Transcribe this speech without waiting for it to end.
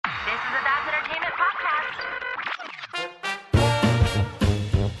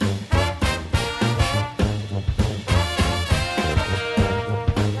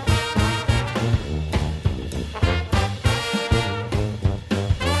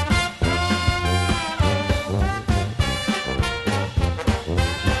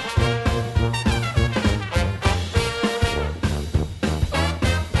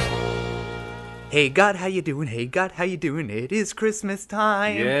Hey God, how you doing? Hey God, how you doing? It is Christmas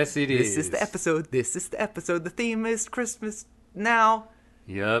time. Yes, it This is is. the episode. This is the episode. The theme is Christmas now.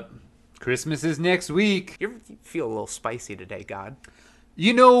 Yep. Christmas is next week. You feel a little spicy today, God.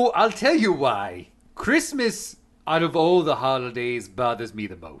 You know, I'll tell you why. Christmas, out of all the holidays, bothers me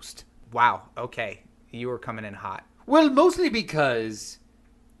the most. Wow. Okay, you were coming in hot. Well, mostly because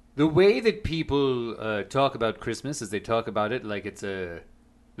the way that people talk about Christmas is they talk about it like it's a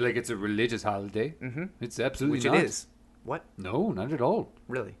religious holiday. Mm-hmm. It's absolutely Which not. it is. What? No, not at all.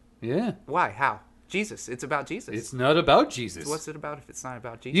 Really? Yeah. Why? How? Jesus. It's about Jesus. It's not about Jesus. What's it about if it's not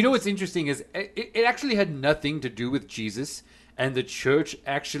about Jesus? You know what's interesting is it actually had nothing to do with Jesus, and the church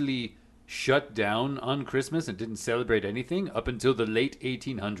actually shut down on Christmas and didn't celebrate anything up until the late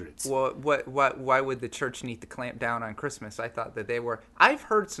 1800s. Well, why would the church need to clamp down on Christmas? I thought that they were. I've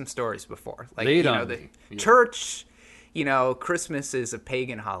heard some stories before, like Lay it you know, on the me. Yeah. church. You know, Christmas is a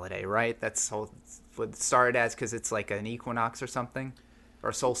pagan holiday, right? That's what it started as because it's like an equinox or something,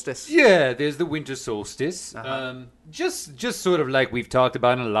 or solstice. Yeah, there's the winter solstice. Uh-huh. Just sort of like we've talked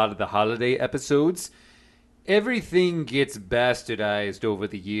about in a lot of the holiday episodes. Everything gets bastardized over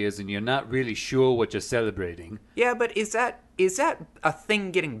the years, and you're not really sure what you're celebrating. Yeah, but is that a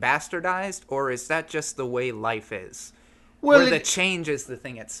thing getting bastardized, or is that just the way life is? Well, Where the change is the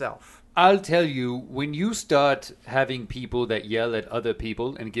thing itself. I'll tell you, when you start having people that yell at other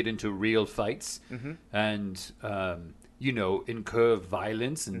people and get into real fights and, incur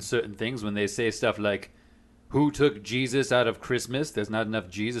violence and certain things, when they say stuff like, who took Jesus out of Christmas? There's not enough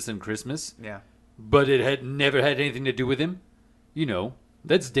Jesus in Christmas. Yeah. But it had never had anything to do with him. You know,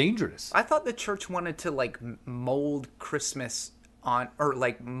 that's dangerous. I thought the church wanted to like mold Christmas on, or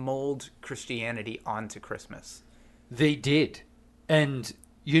like mold Christianity onto Christmas. They did. And,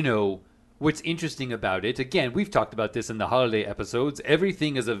 you know, what's interesting about it, again, we've talked about this in the holiday episodes,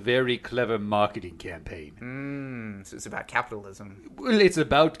 everything is a very clever marketing campaign. So it's about capitalism. Well, it's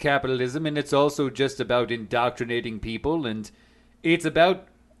about capitalism, and it's also just about indoctrinating people, and it's about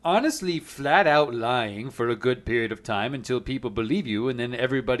honestly flat out lying for a good period of time until people believe you, and then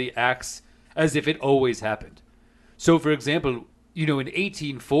everybody acts as if it always happened. So, for example, you know, in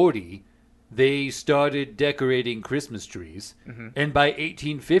 1840, they started decorating Christmas trees, and by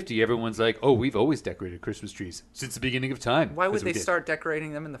 1850, everyone's like, oh, we've always decorated Christmas trees since the beginning of time. Why would as we they did. start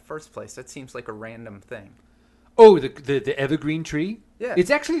decorating them in the first place? That seems like a random thing. Oh, the evergreen tree? Yeah. It's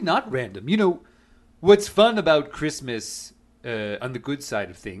actually not random. You know, what's fun about Christmas on the good side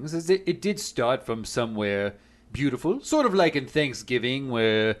of things is it did start from somewhere beautiful, sort of like in Thanksgiving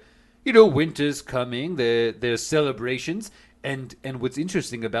where, you know, winter's coming, there's celebrations. And what's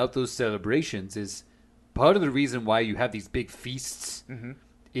interesting about those celebrations is part of the reason why you have these big feasts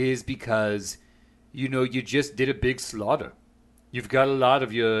is because, you know, you just did a big slaughter. You've got a lot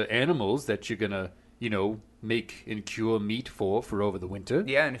of your animals that you're going to, you know, make and cure meat for over the winter.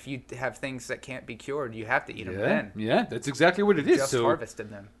 Yeah, and if you have things that can't be cured, you have to eat them Yeah, then. yeah, that's exactly what it is. Just So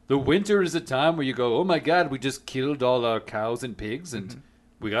harvested them. the winter is a time where you go, oh my God, we just killed all our cows and pigs and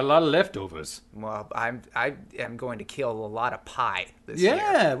we got a lot of leftovers. Well, I am going to kill a lot of pie this year.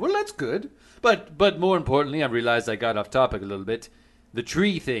 Yeah, well, that's good. But more importantly, I realized I got off topic a little bit. The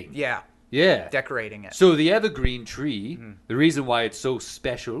tree thing. Yeah, Yeah. decorating it. So the evergreen tree, the reason why it's so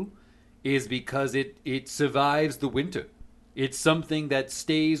special is because it survives the winter. It's something that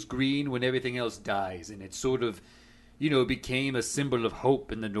stays green when everything else dies, and it sort of, you know, became a symbol of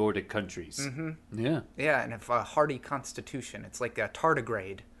hope in the Nordic countries. Yeah. Yeah, and a hardy constitution. It's like a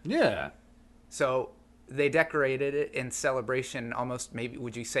tardigrade. Yeah. So they decorated it in celebration, almost maybe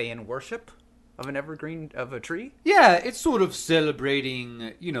would you say in worship of an evergreen of a tree? Yeah, it's sort of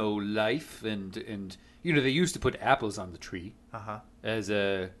celebrating, you know, life and you know, they used to put apples on the tree as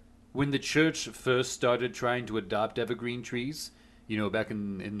a when the church first started trying to adopt evergreen trees, you know, back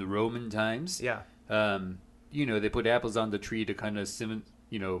in the Roman times. Yeah. You know, they put apples on the tree to kind of,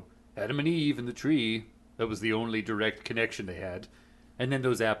 you know, Adam and Eve in the tree. That was the only direct connection they had. And then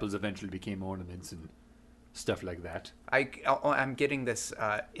those apples eventually became ornaments and stuff like that. I'm getting this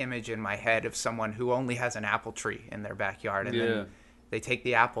image in my head of someone who only has an apple tree in their backyard, and then they take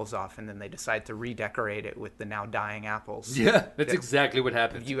the apples off, and then they decide to redecorate it with the now dying apples. Yeah, that's exactly what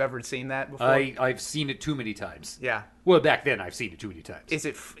happened. Have you ever seen that before? I've seen it too many times. Yeah. Well, back then I've seen it too many times.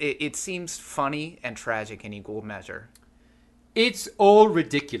 It seems funny and tragic in equal measure. It's all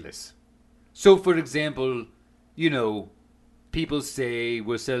ridiculous. So, for example, you know, people say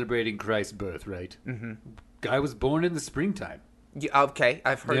we're celebrating Christ's birth, right? Mm-hmm. Guy was born in the springtime. Yeah, okay,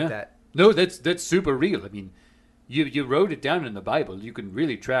 I've heard that. No, that's super real. I mean, you wrote it down in the Bible. You can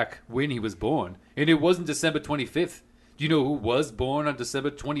really track when he was born. And it wasn't December 25th. Do you know who was born on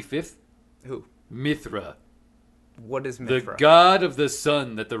December 25th? Who? Mithra. What is Mithra? The god of the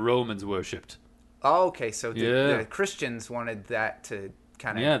sun that the Romans worshipped. Oh, okay. So the Christians wanted that to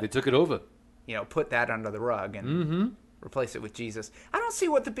kind of... Yeah, they took it over. Put that under the rug and replace it with Jesus. I don't see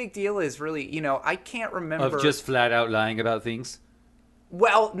what the big deal is, really. I can't remember... Of just flat out lying about things?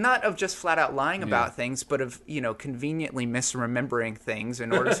 Well, not of just flat out lying about things, but of, conveniently misremembering things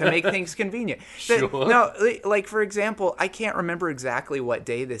in order to make things convenient. Sure. No, like, for example, I can't remember exactly what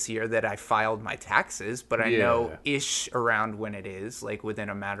day this year that I filed my taxes, but I know ish around when it is, like within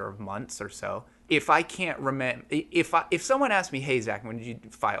a matter of months or so. If I can't remember, if someone asks me, hey, Zach, when did you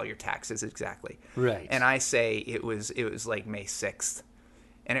file your taxes exactly? Right. And I say it was like May 6th,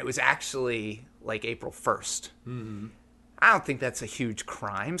 and it was actually like April 1st. Mm-hmm. I don't think that's a huge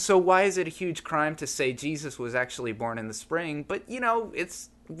crime. So why is it a huge crime to say Jesus was actually born in the spring? But,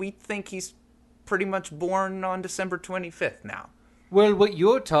 we think he's pretty much born on December 25th now. Well, what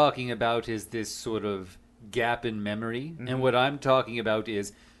you're talking about is this sort of gap in memory. Mm-hmm. And what I'm talking about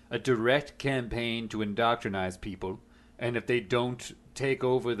is a direct campaign to indoctrinize people. And if they don't take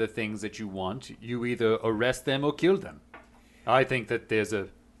over the things that you want, you either arrest them or kill them. I think that there's a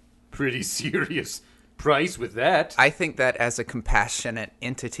pretty serious price with that. I think that as a compassionate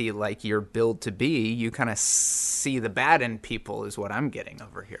entity like you're billed to be, you kind of see the bad in people is what I'm getting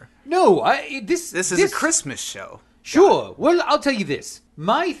over here. No, this is a Christmas show. Sure. God. Well, I'll tell you this.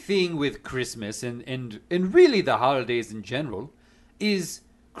 My thing with Christmas and really the holidays in general is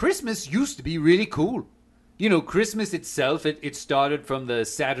Christmas used to be really cool. Christmas itself, it started from the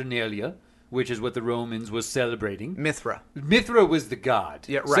Saturnalia, which is what the Romans were celebrating. Mithra. Mithra was the god.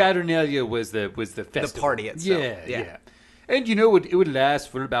 Yeah, right. Saturnalia was the festival. The party itself. Yeah. And it would last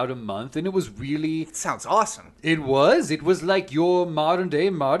for about a month, and it was really... It sounds awesome. It was. It was like your modern-day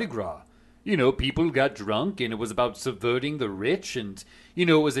Mardi Gras. People got drunk, and it was about subverting the rich, and,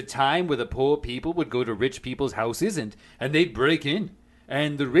 it was a time where the poor people would go to rich people's houses, and they'd break in.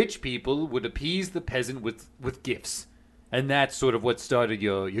 And the rich people would appease the peasant with gifts. And that's sort of what started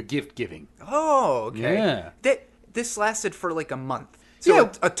your gift giving. Oh, okay. Yeah. This lasted for like a month.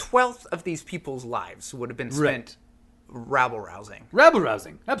 So a 12th of these people's lives would have been spent rabble-rousing.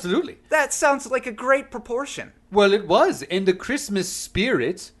 Rabble-rousing, absolutely. That sounds like a great proportion. Well, it was. And the Christmas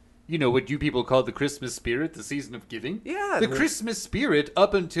spirit, what you people call the Christmas spirit, the season of giving? Yeah. The Christmas spirit,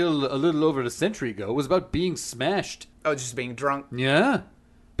 up until a little over a century ago, was about being smashed. Oh, just being drunk? Yeah.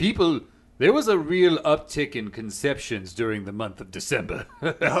 People... There was a real uptick in conceptions during the month of December.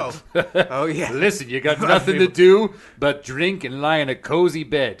 Oh, yeah. Listen, you got nothing to do but drink and lie in a cozy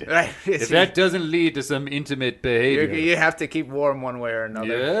bed. Right. If that doesn't lead to some intimate behavior. You have to keep warm one way or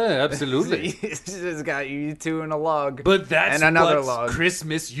another. Yeah, absolutely. It's just got you two in a log. But that's and another what log.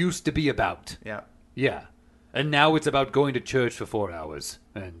 Christmas used to be about. Yeah. Yeah. And now it's about going to church for 4 hours.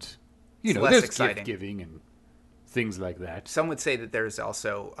 And, there's exciting. Gift giving and things like that. Some would say that there's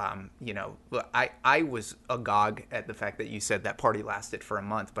also, I was agog at the fact that you said that party lasted for a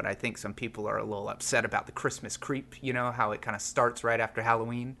month, but I think some people are a little upset about the Christmas creep, how it kind of starts right after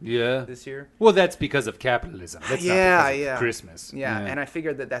Halloween this year. Well, that's because of capitalism. That's not because of Christmas. Yeah, and I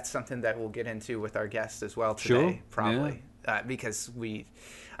figured that that's something that we'll get into with our guest as well today, probably. Yeah. Because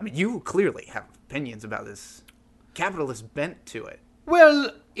you clearly have opinions about this capitalist bent to it.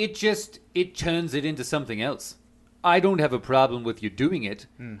 Well, it turns it into something else. I don't have a problem with you doing it.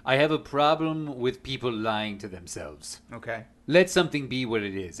 I have a problem with people lying to themselves. Okay. Let something be what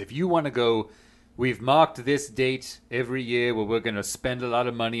it is. If you want to go, we've marked this date every year where we're going to spend a lot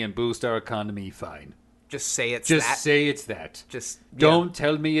of money and boost our economy, fine. Just say it's Just say it's that. Don't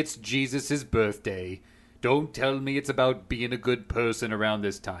tell me it's Jesus' birthday. Don't tell me it's about being a good person around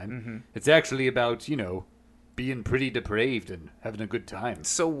this time. Mm-hmm. It's actually about, being pretty depraved and having a good time.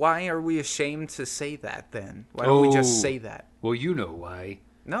 So why are we ashamed to say that then? Why don't we just say that? Well, you know why.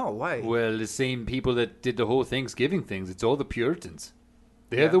 No, why? Well, the same people that did the whole Thanksgiving things. It's all the Puritans.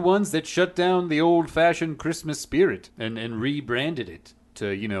 They're the ones that shut down the old-fashioned Christmas spirit and rebranded it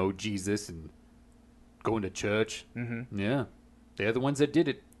to, Jesus and going to church. Mm-hmm. Yeah. They're the ones that did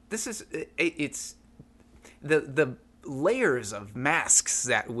it. It's the layers of masks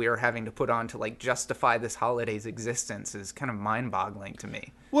that we're having to put on to justify this holiday's existence is kind of mind-boggling to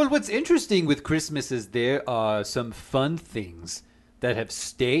me. Well, what's interesting with Christmas is there are some fun things that have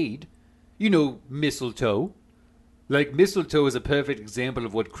stayed. Mistletoe. Mistletoe is a perfect example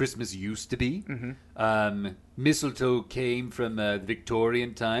of what Christmas used to be. Mm-hmm. Mistletoe came from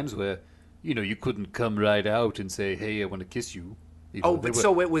Victorian times where, you couldn't come right out and say, hey, I want to kiss you.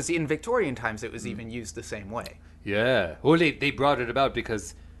 So it was in Victorian times it was even used the same way. Yeah. Well, they brought it about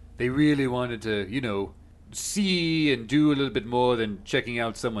because they really wanted to, see and do a little bit more than checking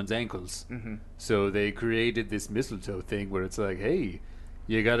out someone's ankles. Mm-hmm. So they created this mistletoe thing where it's like, hey,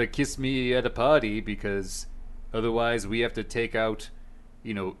 you gotta kiss me at a party because otherwise we have to take out,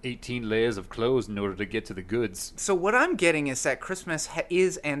 18 layers of clothes in order to get to the goods. So what I'm getting is that Christmas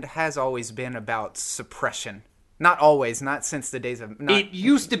is and has always been about suppression. Not always, not since the days of... it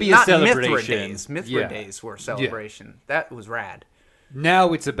used to be a celebration. Mithra days. Mithra days were celebration. Yeah. That was rad.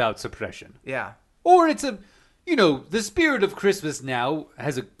 Now it's about suppression. Yeah. Or it's the spirit of Christmas now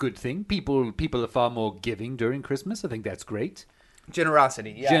has a good thing. People are far more giving during Christmas. I think that's great.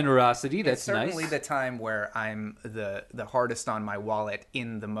 Generosity, yeah. Generosity, that's it's certainly nice. The time where I'm the hardest on my wallet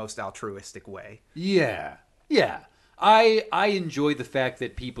in the most altruistic way. Yeah. Yeah. I enjoy the fact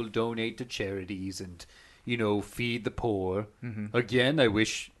that people donate to charities and, feed the poor. Mm-hmm. Again, I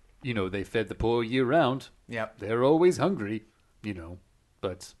wish, they fed the poor year round. Yep. They're always hungry,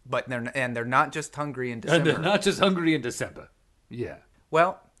 but they're not just hungry in December. And they're not just hungry in December. Yeah.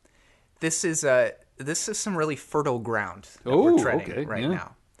 Well, this is some really fertile ground that we're treading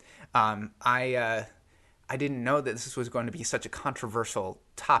now. I didn't know that this was going to be such a controversial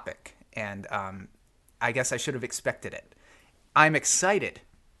topic, and I guess I should have expected it. I'm excited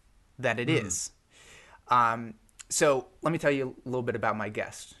that it is. So let me tell you a little bit about my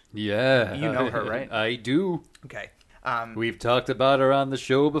guest. Yeah. You know her, right? I do. Okay. We've talked about her on the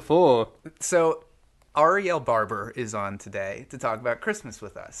show before. So Ariel Barber is on today to talk about Christmas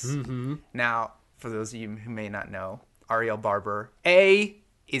with us. Mm-hmm. Now, for those of you who may not know, Ariel Barber,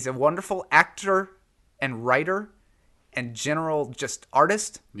 is a wonderful actor and writer and general just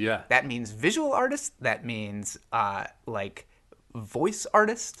artist. Yeah. That means visual artist. That means voice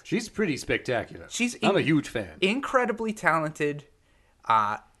artist. She's pretty spectacular. I'm a huge fan. Incredibly talented,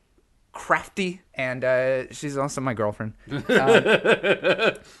 crafty, and she's also my girlfriend.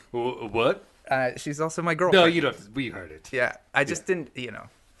 What? She's also my girlfriend. No, you don't. We heard it. Yeah, I just didn't.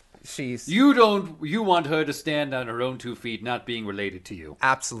 She's. You want her to stand on her own 2 feet, not being related to you.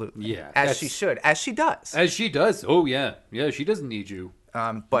 Absolutely. Yeah. As she should. As she does. As she does. Oh yeah. Yeah. She doesn't need you.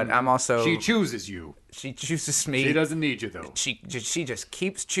 But I'm also. She chooses you. She chooses me. She doesn't need you though. She just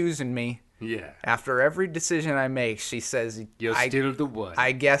keeps choosing me. Yeah. After every decision I make, she says, "You're still the one."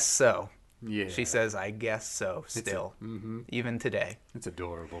 I guess so. Yeah. She says, "I guess so." Still, even today. It's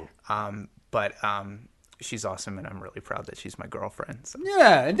adorable. But she's awesome, and I'm really proud that she's my girlfriend. So.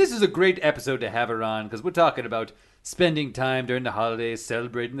 Yeah, and this is a great episode to have her on because we're talking about spending time during the holidays,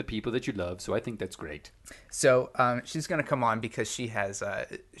 celebrating the people that you love. So I think that's great. So she's going to come on because she's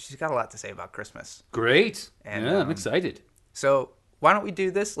got a lot to say about Christmas. Great. And, yeah, I'm excited. So why don't we do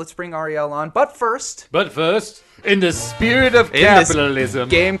this? Let's bring Ariel on. But first, in the spirit of capitalism,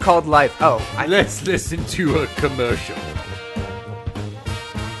 game called life. Let's listen to a commercial.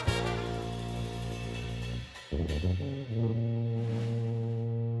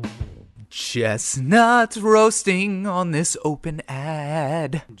 Chestnuts roasting on this open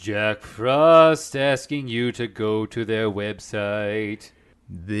ad. Jack Frost asking you to go to their website.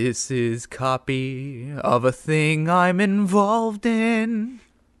 This is copy of a thing I'm involved in.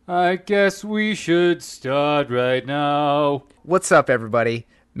 I guess we should start right now. What's up, everybody?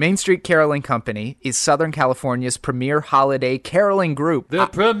 Main Street Caroling Company is Southern California's premier holiday caroling group. The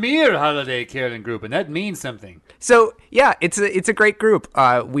premier holiday caroling group, and that means something. So, yeah, it's a great group.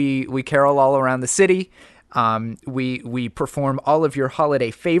 We carol all around the city. We perform all of your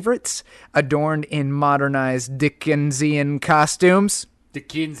holiday favorites, adorned in modernized Dickensian costumes.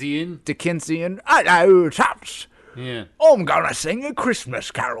 Dickensian? Hello, chaps. Yeah. I'm gonna sing a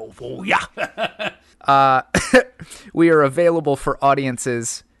Christmas carol for ya. We are available for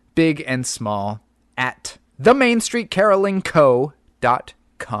audiences big and small at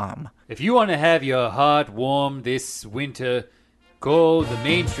themainstreetcarolingco.com. If you want to have your heart warm this winter, call the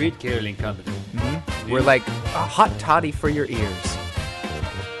Main Street Caroling Company. Mm-hmm. We're like a hot toddy for your ears.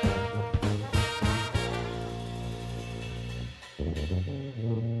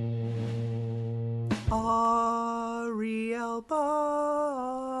 Ariel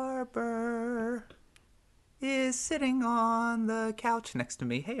Barber is sitting on the couch next to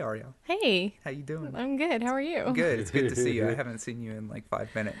me. Hey, Ariel. Hey. How you doing? I'm good. How are you? Good. It's good to see you. I haven't seen you in like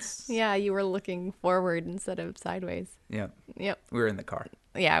 5 minutes. Yeah, you were looking forward instead of sideways. Yeah. Yep. We were in the car.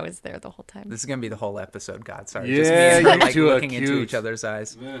 Yeah, I was there the whole time. This is going to be the whole episode, God. Sorry. Yeah, just me and her, like, you are looking into cute. each other's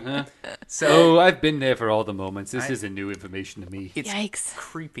eyes. Uh-huh. So, I've been there for all the moments. This isn't new information to me. It's Yikes.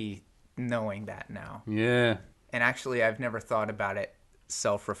 creepy knowing that now. Yeah. And actually, I've never thought about it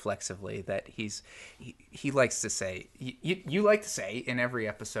self-reflexively that he likes to say, you like to say in every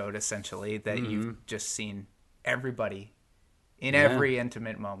episode, essentially, that you've just seen everybody in every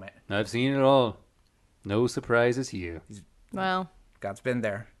intimate moment. I've seen it all. No surprises here. Well, God's been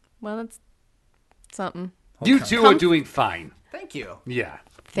there. that's something. You two are doing fine. Thank you. Yeah.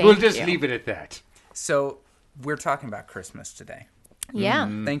 Thank We'll just you. leave it at that. So we're talking about Christmas today. Yeah.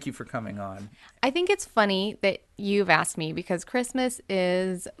 Thank you for coming on. I think it's funny that you've asked me because Christmas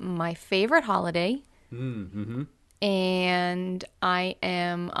is my favorite holiday. Mm-hmm. And I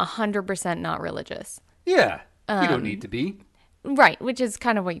am 100% not religious. Yeah. You don't need to be. Right, which is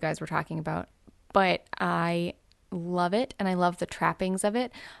kind of what you guys were talking about. But I love it, and I love the trappings of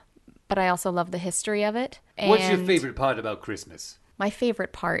it. But I also love the history of it. What's your And favorite part about Christmas? My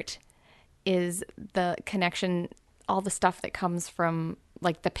favorite part is the connection, all the stuff that comes from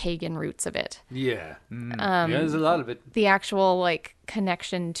like the pagan roots of it. Yeah. Yeah, there's a lot of it. The actual like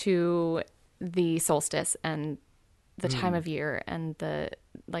connection to the solstice and the time of year and the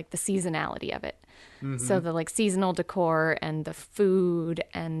seasonality of it. So the like seasonal decor and the food,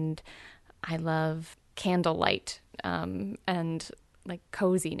 and I love candlelight and like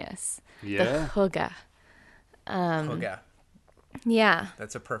coziness. Yeah. The hygge. Hygge. Yeah.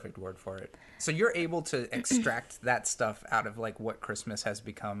 That's a perfect word for it. So you're able to extract that stuff out of like what Christmas has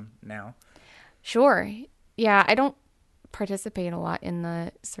become now? Sure. Yeah, I don't participate a lot in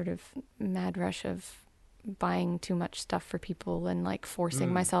the sort of mad rush of buying too much stuff for people and like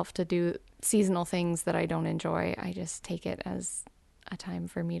forcing myself to do seasonal things that I don't enjoy. I just take it as a time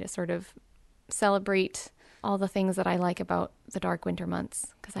for me to sort of celebrate all the things that I like about the dark winter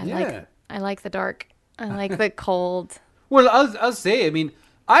months because I like the dark. I like the cold. Well, I'll say, I mean,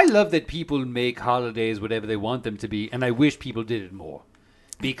 I love that people make holidays whatever they want them to be, and I wish people did it more.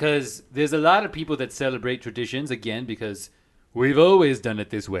 Because there's a lot of people that celebrate traditions, again, because we've always done it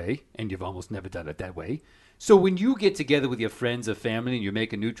this way, and you've almost never done it that way. So when you get together with your friends or family and you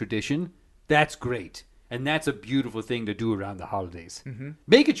make a new tradition, that's great. And that's a beautiful thing to do around the holidays. Mm-hmm.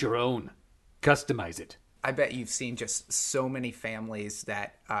 Make it your own. Customize it. I bet you've seen just so many families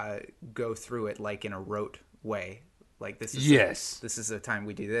that go through it like in a rote way. Like this is this is the time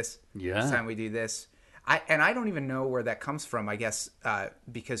we do this. Yeah. This time we do this. I don't even know where that comes from. I guess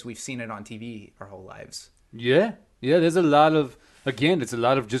because we've seen it on TV our whole lives. Yeah. There's a lot of, again, it's a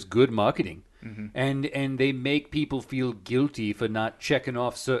lot of just good marketing, and they make people feel guilty for not checking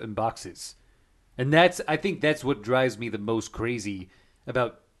off certain boxes, and I think that's what drives me the most crazy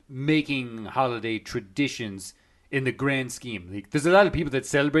about making holiday traditions in the grand scheme. Like, there's a lot of people that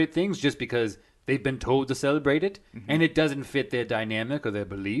celebrate things just because they've been told to celebrate it, and it doesn't fit their dynamic or their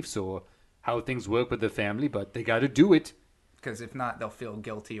beliefs or how things work with their family, but they got to do it. Because if not, they'll feel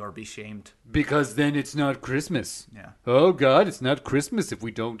guilty or be shamed. Because then it's not Christmas. Yeah. Oh, God, it's not Christmas if we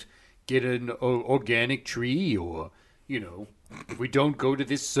don't get an organic tree or, if we don't go to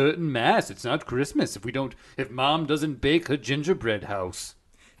this certain mass. It's not Christmas if Mom doesn't bake her gingerbread house.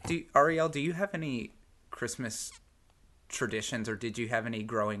 Ariel, do you have any Christmas traditions, or did you have any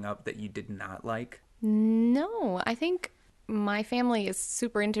growing up that you did not like? No, I think my family is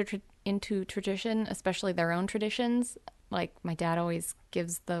super into tradition, especially their own traditions. Like my dad always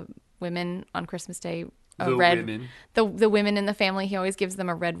gives the women on Christmas Day the women in the family. He always gives them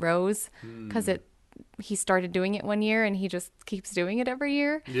a red rose because he started doing it one year and he just keeps doing it every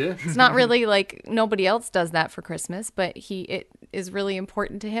year. Yeah, it's not really like nobody else does that for Christmas, but it is really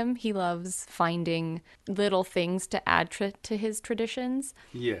important to him. He loves finding little things to add to his traditions.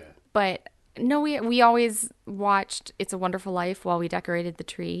 Yeah, but. No, we always watched It's a Wonderful Life while we decorated the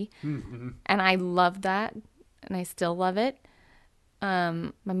tree. Mm-hmm. And I loved that, and I still love it.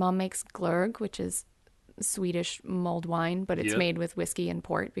 My mom makes glögg, which is Swedish mulled wine, but it's made with whiskey and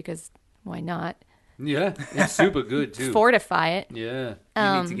port because why not? Yeah, it's super good, too. Fortify it. Yeah.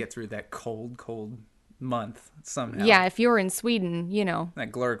 You need to get through that cold month somehow. Yeah, if you're in Sweden,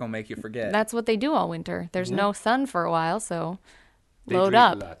 that glögg will make you forget. That's what they do all winter. There's no sun for a while, so... They load drink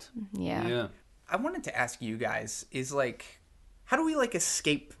up. A lot. Yeah. I wanted to ask you guys is like, how do we like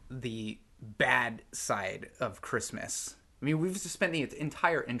escape the bad side of Christmas? I mean, we've just spent the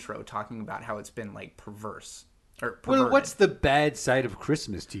entire intro talking about how it's been like perverse or perverted. Well, what's the bad side of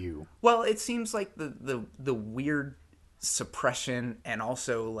Christmas to you? Well, it seems like the weird suppression and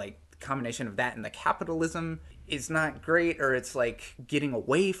also like combination of that and the capitalism is not great, or it's like getting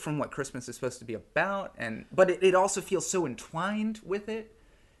away from what Christmas is supposed to be about, but it also feels so entwined with it.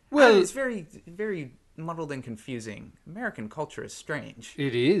 Well, it's very, very muddled and confusing. American culture is strange.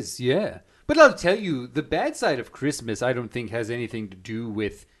 It is, yeah. But I'll tell you, the bad side of Christmas I don't think has anything to do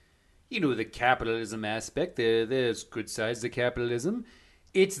with, the capitalism aspect. There's good sides to capitalism.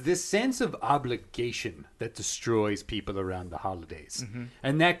 It's the sense of obligation that destroys people around the holidays. Mm-hmm.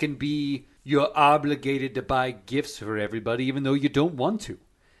 And that can be you're obligated to buy gifts for everybody even though you don't want to.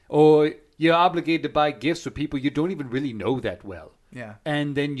 Or you're obligated to buy gifts for people you don't even really know that well. Yeah.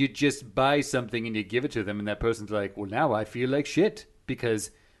 And then you just buy something and you give it to them, and that person's like, well, now I feel like shit because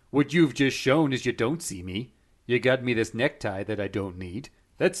what you've just shown is you don't see me. You got me this necktie that I don't need.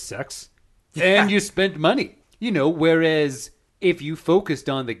 That sucks. Yeah. And you spent money. Whereas if you focused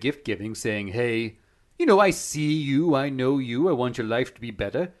on the gift giving, saying, hey, I see you, I know you, I want your life to be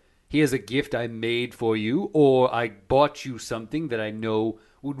better. Here's a gift I made for you, or I bought you something that I know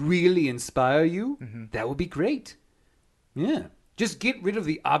would really inspire you. Mm-hmm. That would be great. Yeah. Just get rid of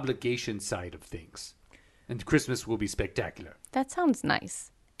the obligation side of things, and Christmas will be spectacular. That sounds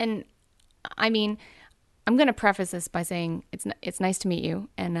nice. And I mean, I'm going to preface this by saying it's nice to meet you,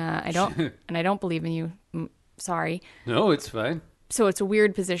 and I don't believe in you. Sorry. No, it's fine. So it's a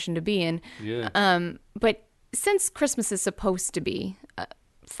weird position to be in. Yeah. But since Christmas is supposed to be,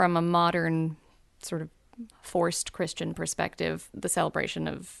 from a modern sort of forced Christian perspective, the celebration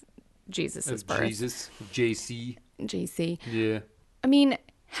of Jesus' birth. Jesus, JC. JC. Yeah. I mean,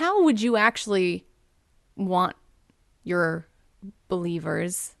 how would you actually want your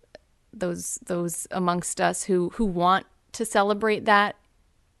believers, those amongst us who want to celebrate that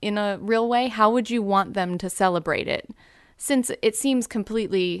in a real way, how would you want them to celebrate it? Since it seems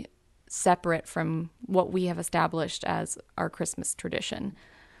completely separate from what we have established as our Christmas tradition.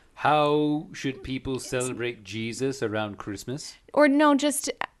 How should people celebrate Jesus around Christmas? Or no,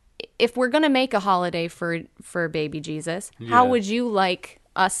 just if we're going to make a holiday for baby Jesus, Yeah. how would you like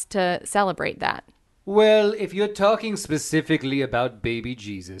us to celebrate that? Well, if you're talking specifically about baby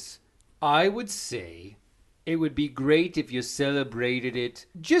Jesus, I would say it would be great if you celebrated it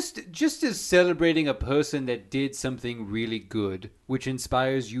just as celebrating a person that did something really good, which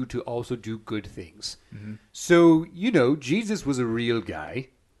inspires you to also do good things. Mm-hmm. So, Jesus was a real guy,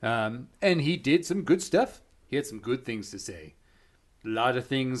 and he did some good stuff. He had some good things to say. A lot of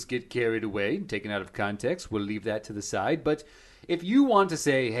things get carried away and taken out of context. We'll leave that to the side. But if you want to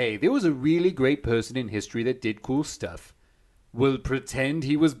say, hey, there was a really great person in history that did cool stuff, we'll pretend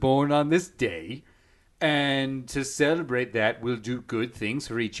he was born on this day. And to celebrate that, we'll do good things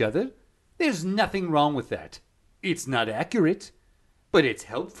for each other. There's nothing wrong with that. It's not accurate, but it's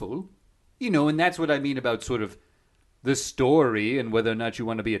helpful. And that's what I mean about sort of the story and whether or not you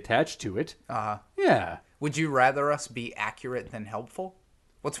want to be attached to it. Yeah. Would you rather us be accurate than helpful?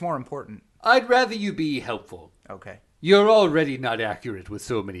 What's more important? I'd rather you be helpful. Okay. You're already not accurate with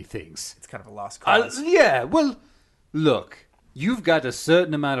so many things. It's kind of a lost cause. Yeah, well, look, you've got a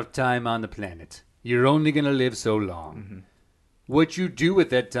certain amount of time on the planet. You're only going to live so long. Mm-hmm. What you do with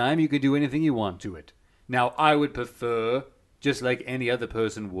that time, you can do anything you want to it. Now, I would prefer, just like any other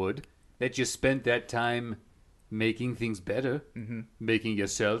person would, that you spent that time making things better, making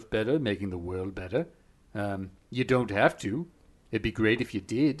yourself better, making the world better. You don't have to. It'd be great if you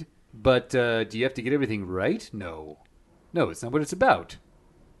did. But do you have to get everything right? No. No, it's not what it's about.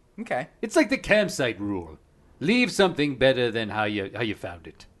 Okay. It's like the campsite rule. Leave something better than how you found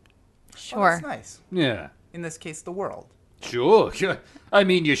it. Sure. Well, that's nice. Yeah. In this case, the world. Sure. I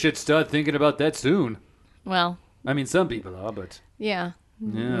mean, you should start thinking about that soon. Well. I mean, some people are, but... Yeah.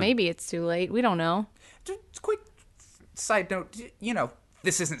 Maybe it's too late. We don't know. Just quick side note.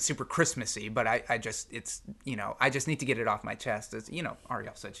 This isn't super Christmassy, but I just need to get it off my chest. As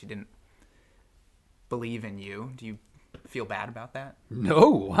Ariel said she didn't believe in you. Do you feel bad about that? No,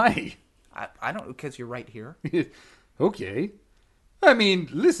 why? I don't, because you're right here. Okay. I mean,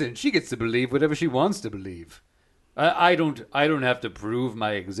 listen, she gets to believe whatever she wants to believe. I don't have to prove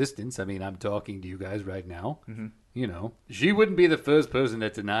my existence. I mean, I'm talking to you guys right now. Mm-hmm. She wouldn't be the first person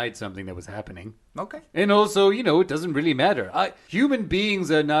that denied something that was happening. Okay. And also, it doesn't really matter. Human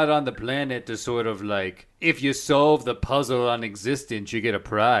beings are not on the planet to sort of like, if you solve the puzzle on existence, you get a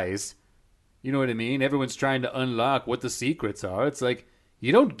prize. You know what I mean? Everyone's trying to unlock what the secrets are. It's like,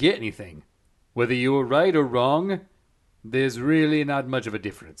 you don't get anything. Whether you were right or wrong, there's really not much of a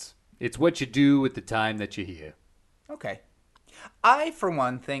difference. It's what you do with the time that you're here. Okay. I, for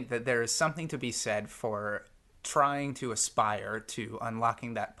one, think that there is something to be said for trying to aspire to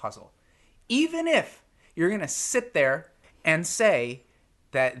unlocking that puzzle. Even if you're going to sit there and say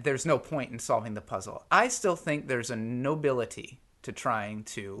that there's no point in solving the puzzle, I still think there's a nobility to trying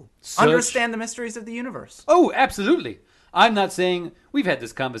to understand the mysteries of the universe. Oh, absolutely. I'm not saying... We've had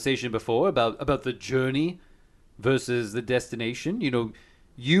this conversation before about the journey versus the destination.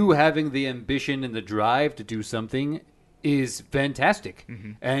 You having the ambition and the drive to do something is fantastic.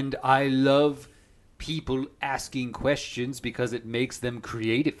 Mm-hmm. And I love people asking questions because it makes them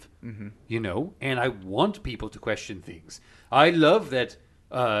creative, and I want people to question things. I love that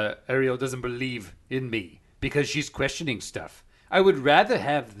Ariel doesn't believe in me because she's questioning stuff. I would rather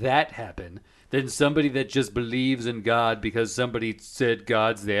have that happen than somebody that just believes in God because somebody said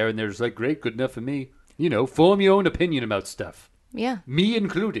God's there and they're just like, great, good enough for me. You know, form your own opinion about stuff. Yeah. Me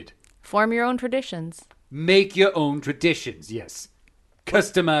included. Form your own traditions. Make your own traditions, yes.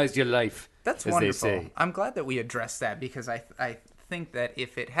 Customize your life. That's as wonderful. They say. I'm glad that we addressed that because I think that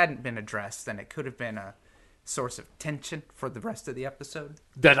if it hadn't been addressed, then it could have been a source of tension for the rest of the episode.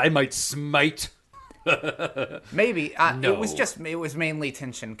 That I might smite. Maybe. No. It was mainly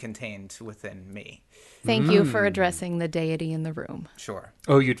tension contained within me. Thank you for addressing the deity in the room. Sure.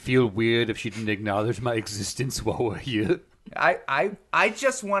 Oh, you'd feel weird if she didn't acknowledge my existence while we're here. I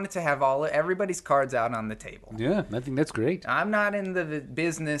just wanted to have everybody's cards out on the table. Yeah, I think that's great. I'm not in the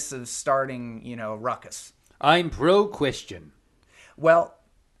business of starting, ruckus. I'm pro-question. Well,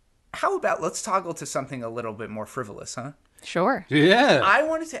 how about let's toggle to something a little bit more frivolous, huh? Sure. Yeah. I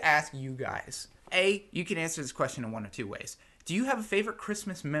wanted to ask you guys. You can answer this question in one of two ways. Do you have a favorite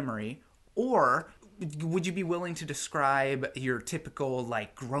Christmas memory, or would you be willing to describe your typical,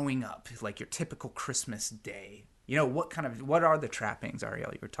 growing up, your typical Christmas day? What are the trappings,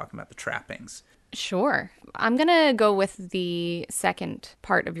 Ariel? You were talking about the trappings. Sure. I'm going to go with the second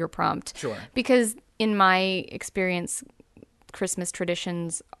part of your prompt. Sure. Because in my experience, Christmas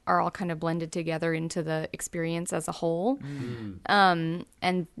traditions are all kind of blended together into the experience as a whole. And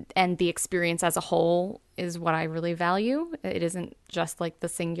the experience as a whole is what I really value. It isn't just the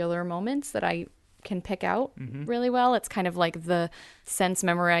singular moments that I can pick out really well. It's kind of like the sense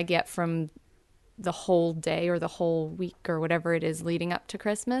memory I get from the whole day or the whole week or whatever it is leading up to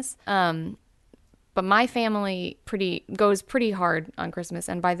Christmas. But my family goes pretty hard on Christmas,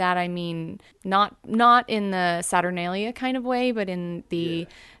 and by that I mean not in the Saturnalia kind of way, but in the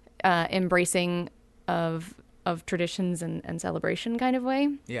embracing of traditions and celebration kind of way.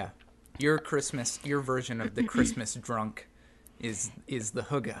 Yeah, your version of the Christmas drunk is the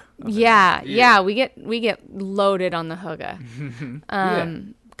hygge. Yeah, we get loaded on the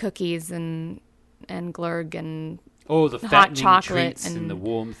hygge, cookies and glurg and. Oh, the hot fattening chocolate treats and the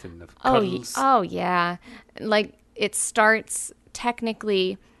warmth and the cuddles. Oh, yeah. It starts,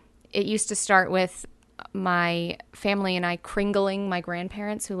 technically, it used to start with my family and I kringling my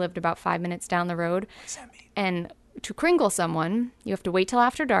grandparents who lived about 5 minutes down the road. What does that mean? And to kringle someone, you have to wait till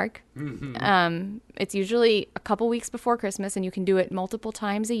after dark. It's usually a couple weeks before Christmas, and you can do it multiple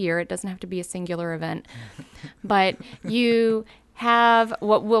times a year. It doesn't have to be a singular event. But you have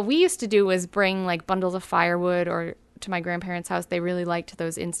what we used to do was bring bundles of firewood, or to my grandparents' house they really liked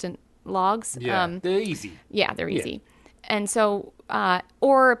those instant logs. They're easy. Yeah, they're easy. And so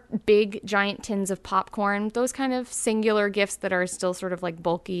or big giant tins of popcorn, those kind of singular gifts that are still sort of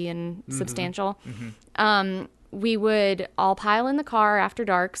bulky and substantial. We would all pile in the car after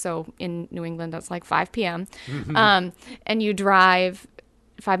dark, so in New England that's 5 p.m. And you drive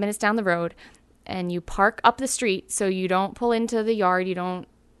 5 minutes down the road and you park up the street so you don't pull into the yard, you don't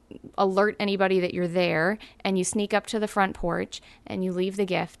alert anybody that you're there, and you sneak up to the front porch and you leave the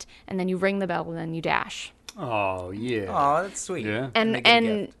gift, and then you ring the bell and then you dash. Oh, yeah. Oh, that's sweet. Yeah. And they get a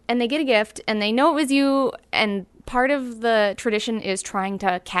gift. they get a gift, and they know it was you, and part of the tradition is trying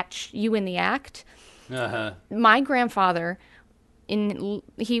to catch you in the act. Uh-huh. My grandfather,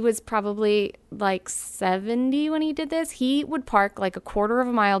 he was probably 70 when he did this. He would park a quarter of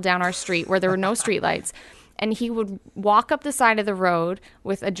a mile down our street where there were no streetlights, and he would walk up the side of the road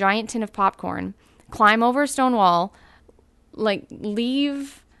with a giant tin of popcorn, climb over a stone wall,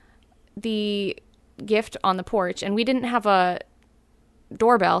 leave the gift on the porch, and we didn't have a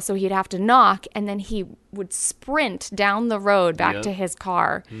doorbell, so he'd have to knock, and then he would sprint down the road back to his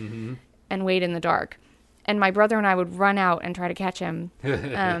car and wait in the dark. And my brother and I would run out and try to catch him.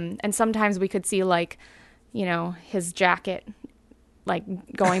 And sometimes we could see his jacket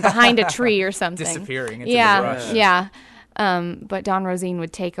going behind a tree or something, disappearing into the brush. Yeah. But Don Rosine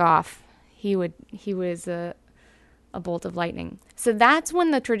would take off. He was a bolt of lightning. So that's when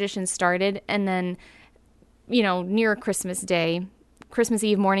the tradition started. And then, near Christmas Day, Christmas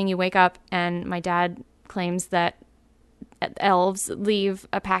Eve morning, you wake up and my dad claims that elves leave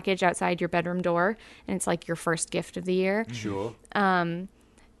a package outside your bedroom door, and it's your first gift of the year. Sure. And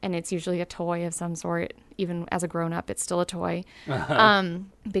it's usually a toy of some sort. Even as a grown-up, it's still a toy.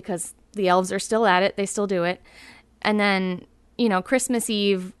 Because the elves are still at it. They still do it. And then, Christmas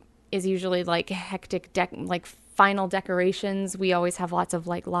Eve is usually hectic, final decorations. We always have lots of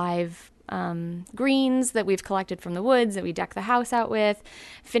live greens that we've collected from the woods that we deck the house out with,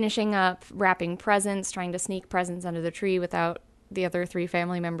 finishing up wrapping presents, trying to sneak presents under the tree without the other 3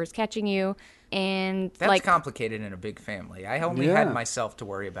 family members catching you. And That's like, complicated in a big family. I only had myself to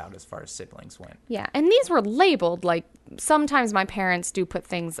worry about as far as siblings went. yeah. And these were labeled. Like, sometimes my parents do put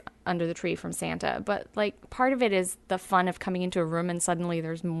things under the tree from Santa, but like part of it is the fun of coming into a room and suddenly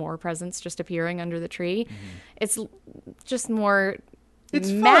there's more presents just appearing under the tree. It's just more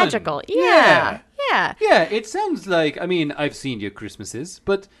magical. Fun. Yeah. Yeah. Yeah, it sounds like, I mean, I've seen your Christmases,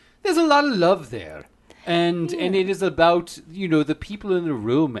 but there's a lot of love there. And it is about, you know, the people in the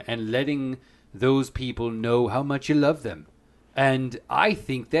room and letting those people know how much you love them. And I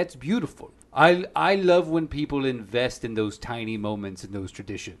think that's beautiful. I love when people invest in those tiny moments and those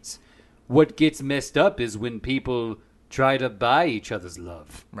traditions. What gets messed up is when people try to buy each other's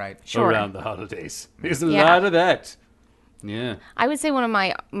love Right. Sure. around the holidays. There's a Yeah. lot of that. Yeah. I would say one of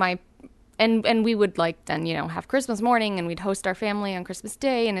my and we would like then, you know, have Christmas morning and we'd host our family on Christmas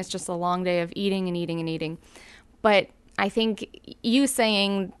Day, and it's just a long day of eating and eating and eating. But I think you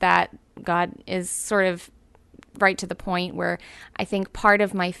saying that God is sort of right to the point where I think part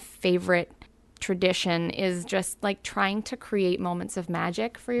of my favorite tradition is just like trying to create moments of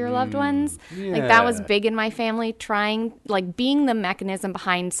magic for your loved ones. Like that was yeah. big in my family, trying like being the mechanism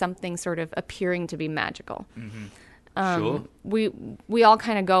behind something sort of appearing to be magical. Sure. We all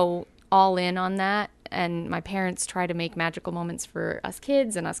kind of go all in on that, and my parents try to make magical moments for us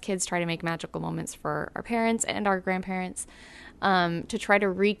kids, and us kids try to make magical moments for our parents and our grandparents, to try to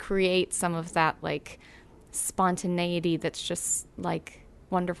recreate some of that like spontaneity that's just like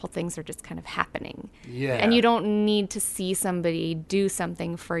wonderful things are just kind of happening. Yeah. And you don't need to see somebody do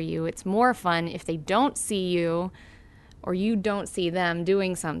something for you. It's more fun if they don't see you or you don't see them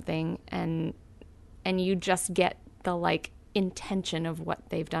doing something, and you just get the like intention of what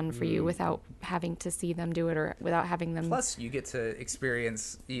they've done for you without having to see them do it or without having them. Plus, you get to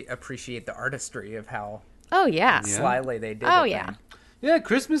appreciate the artistry of how Oh yeah. slyly they did Oh the yeah. thing. Yeah,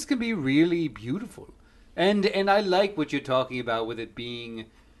 Christmas can be really beautiful. And I like what you're talking about with it being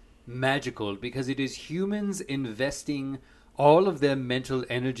magical, because it is humans investing all of their mental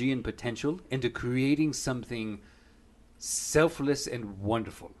energy and potential into creating something selfless and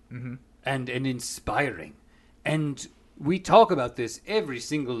wonderful and inspiring. And we talk about this every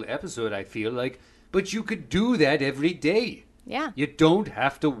single episode, I feel like, but you could do that every day. Yeah. You don't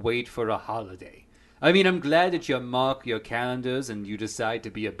have to wait for a holiday. I mean, I'm glad that you mark your calendars and you decide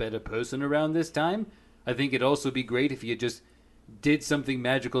to be a better person around this time. I think it'd also be great if you just did something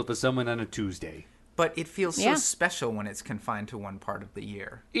magical for someone on a Tuesday. But it feels Yeah. so special when it's confined to one part of the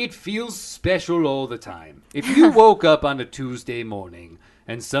year. It feels special all the time. If you woke up on a Tuesday morning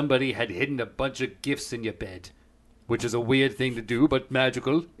and somebody had hidden a bunch of gifts in your bed, which is a weird thing to do, but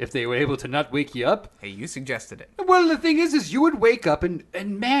magical, if they were able to not wake you up. Hey, you suggested it. Well, the thing is you would wake up and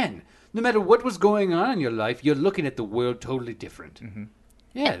man, no matter what was going on in your life, you're looking at the world totally different.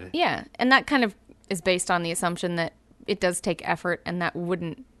 Yeah. Yeah. And that kind of is based on the assumption that it does take effort, and that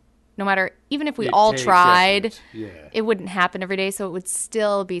wouldn't, no matter, even if we It all takes tried, effort. Yeah. it wouldn't happen every day, so it would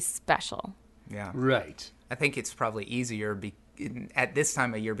still be special. Yeah. Right. I think it's probably easier at this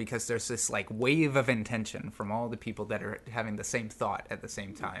time of year because there's this like wave of intention from all the people that are having the same thought at the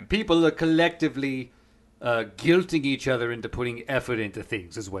same time. People are collectively guilting each other into putting effort into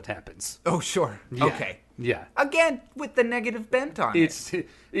things is what happens. Oh, sure. Yeah. Okay. Yeah. Again, with the negative bent on it.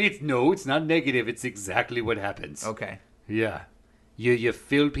 It's not negative. It's exactly what happens. Okay. Yeah. You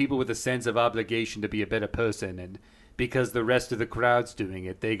fill people with a sense of obligation to be a better person, and because the rest of the crowd's doing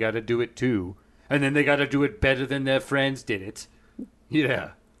it, they got to do it too. And then they got to do it better than their friends did it.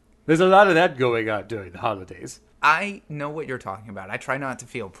 Yeah. There's a lot of that going on during the holidays. I know what you're talking about. I try not to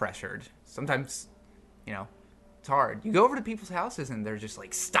feel pressured. Sometimes, you know, it's hard. You go over to people's houses and they're just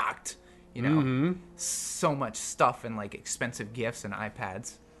like stocked, you know, so much stuff and like expensive gifts and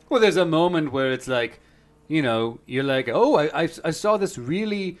iPads. Well, there's a moment where it's like, you know, you're like, oh, I saw this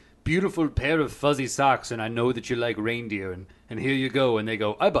really beautiful pair of fuzzy socks, and I know that you like reindeer, and here you go. And they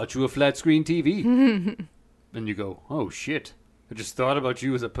go, I bought you a flat screen TV. And you go, oh, shit. I just thought about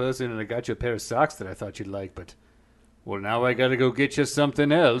you as a person, and I got you a pair of socks that I thought you'd like, but, well, now I gotta go get you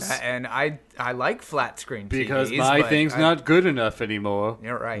something else. And I like flat screen TVs. Because my but thing's not good enough anymore.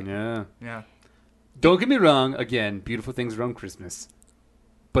 You're right. Yeah. Yeah. Don't get me wrong, again, beautiful things around Christmas.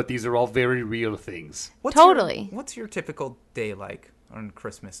 But these are all very real things. Totally. What's your typical day like on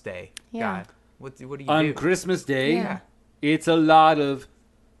Christmas Day? Yeah. God, what do you On do? Christmas Day, Yeah. it's a lot of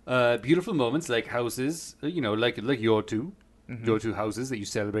beautiful moments, like houses, you know, like your two houses that you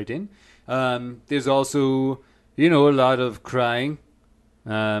celebrate in. There's also, you know, a lot of crying.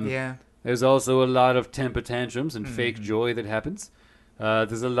 Yeah. There's also a lot of temper tantrums and fake joy that happens.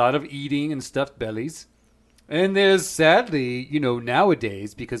 There's a lot of eating and stuffed bellies. And there's sadly,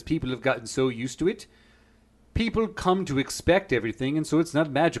 nowadays, because people have gotten so used to it, people come to expect everything, and so it's not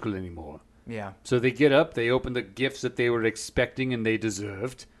magical anymore. Yeah. So they get up, they open the gifts that they were expecting and they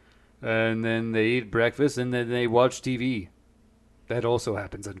deserved, and then they eat breakfast, and then they watch TV. That also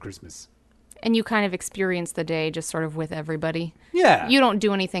happens on Christmas. And you kind of experience the day just sort of with everybody. Yeah. You don't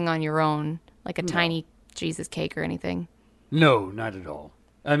do anything on your own, like a tiny Jesus cake or anything. No, not at all.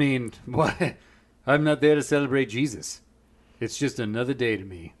 I mean, what? I'm not there to celebrate Jesus. It's just another day to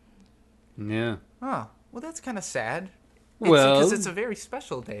me. Yeah. Oh, well, that's kind of sad. Well, because it's a very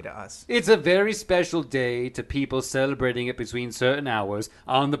special day to us. It's a very special day to people celebrating it between certain hours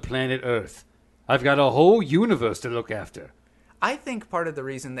on the planet Earth. I've got a whole universe to look after. I think part of the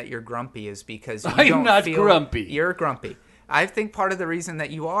reason that you're grumpy is because you I'm don't not feel... grumpy. You're grumpy. I think part of the reason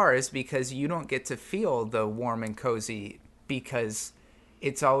that you are is because you don't get to feel the warm and cozy, because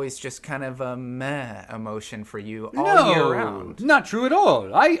it's always just kind of a meh emotion for you all year round. Not true at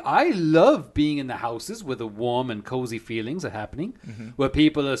all. I love being in the houses where the warm and cozy feelings are happening, where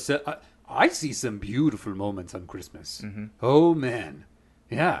people are... I see some beautiful moments on Christmas. Oh, man.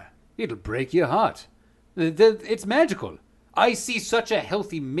 Yeah, it'll break your heart. It's magical. I see such a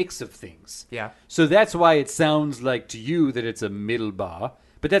healthy mix of things. Yeah. So that's why it sounds like to you that it's a middle bar,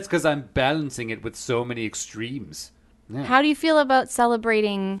 but that's because I'm balancing it with so many extremes. Yeah. How do you feel about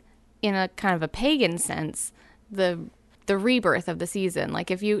celebrating, in a kind of a pagan sense, the rebirth of the season? Like,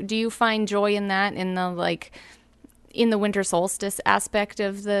 do you find joy in that, in the winter solstice aspect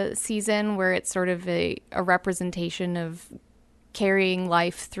of the season, where it's sort of a representation of carrying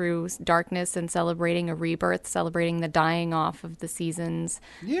life through darkness and celebrating a rebirth, celebrating the dying off of the seasons?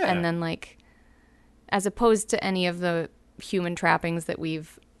 Yeah. And then, like, as opposed to any of the human trappings that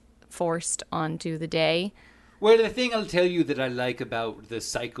we've forced onto the day. Well, the thing I'll tell you that I like about the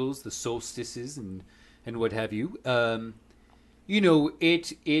cycles, the solstices, and what have you,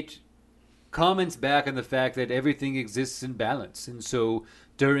 it comments back on the fact that everything exists in balance. And so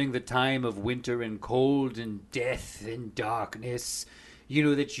during the time of winter and cold and death and darkness,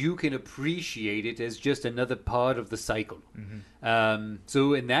 that you can appreciate it as just another part of the cycle.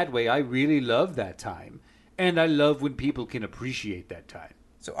 So in that way, I really love that time. And I love when people can appreciate that time.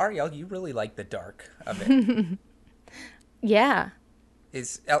 So, Ariel, you really like the dark of it. Yeah.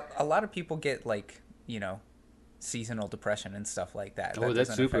 A lot of people get, seasonal depression and stuff like that. Oh,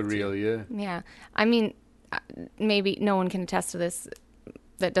 that's super real, yeah. Yeah. I mean, maybe no one can attest to this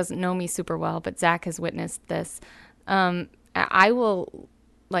that doesn't know me super well, but Zach has witnessed this. I will,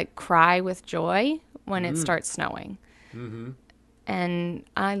 cry with joy when it starts snowing. And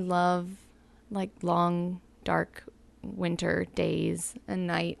I love, long, dark winter days and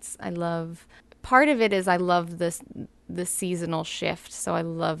nights. Part of it is I love the seasonal shift. So I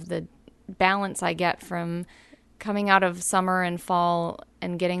love the balance I get from coming out of summer and fall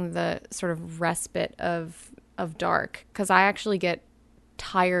and getting the sort of respite of dark, because I actually get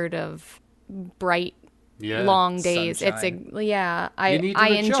tired of bright long days. Sunshine. I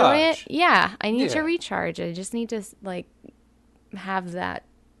enjoy it. Yeah, I need to recharge. I just need to have that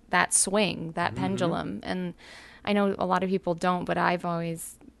swing, that pendulum. And I know a lot of people don't, but I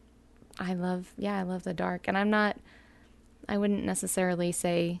love the dark. And I wouldn't necessarily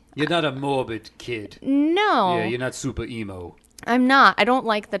say... You're not a morbid kid. No. Yeah, you're not super emo. I'm not. I don't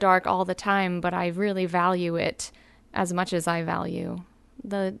like the dark all the time, but I really value it as much as I value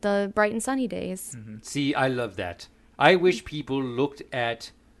the bright and sunny days. See, I love that. I wish people looked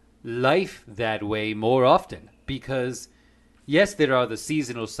at life that way more often, because... Yes, there are the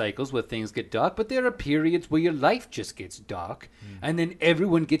seasonal cycles where things get dark, but there are periods where your life just gets dark, and then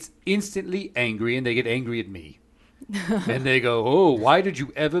everyone gets instantly angry, and they get angry at me. And they go, oh, why did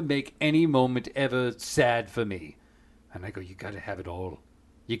you ever make any moment ever sad for me? And I go, you got to have it all.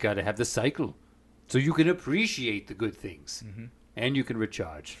 You got to have the cycle, so you can appreciate the good things, and you can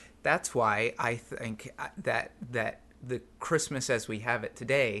recharge. That's why I think that the Christmas as we have it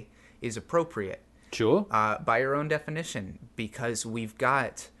today is appropriate. Sure. By your own definition, because we've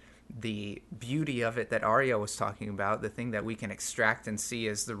got the beauty of it that Aria was talking about, the thing that we can extract and see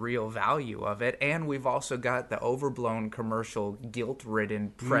as the real value of it, and we've also got the overblown commercial,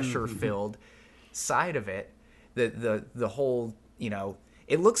 guilt-ridden, pressure-filled side of it. The whole,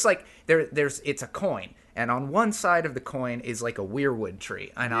 it looks like it's a coin, and on one side of the coin is like a weirwood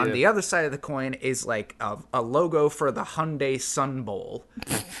tree, and on the other side of the coin is like a logo for the Hyundai Sun Bowl.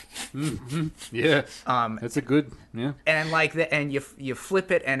 Yeah. That's a good, yeah. And and you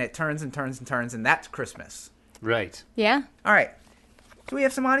flip it and it turns and turns and turns, and that's Christmas. Right. Yeah. All right. So we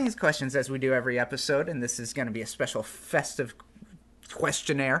have some audience questions as we do every episode, and this is going to be a special festive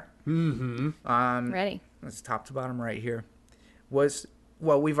questionnaire. Ready. It's top to bottom right here.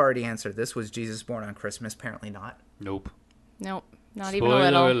 Well, we've already answered this. Was Jesus born on Christmas? Apparently not. Nope. Nope, not even a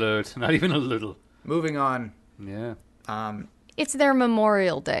Spoiler little. alert. Not even a little. Moving on. Yeah. It's their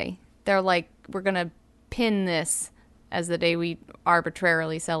Memorial Day. They're like, we're going to pin this as the day we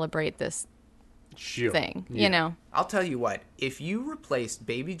arbitrarily celebrate this Sure. thing, Yeah. you know? I'll tell you what. If you replaced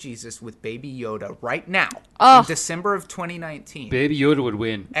baby Jesus with baby Yoda right now, Oh. in December of 2019, Baby Yoda would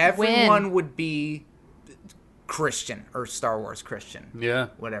win. everyone would be Christian or Star Wars Christian. Yeah.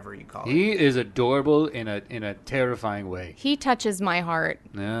 Whatever you call it. He is adorable in a terrifying way. He touches my heart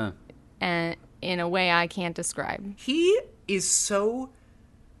Yeah. and in a way I can't describe. He is so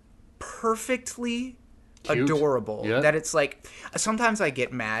perfectly Cute. adorable Yeah. that it's like sometimes I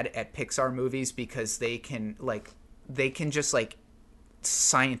get mad at Pixar movies because they can just like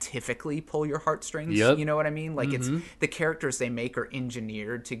scientifically pull your heartstrings. Yep. You know what I mean? Like it's the characters they make are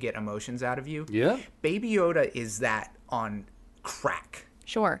engineered to get emotions out of you. Yeah. Baby Yoda is that on crack.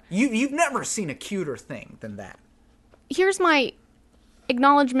 Sure. You've never seen a cuter thing than that. Here's my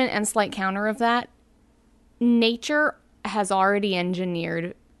acknowledgement and slight counter of that. Nature has already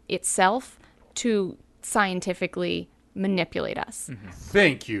engineered itself to scientifically manipulate us.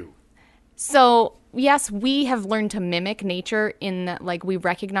 Thank you. So, yes, we have learned to mimic nature in that, like, we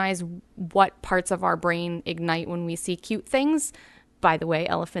recognize what parts of our brain ignite when we see cute things. By the way,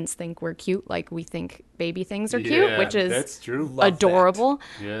 elephants think we're cute, like we think baby things are cute, Yeah, which is that's true. Love that. adorable.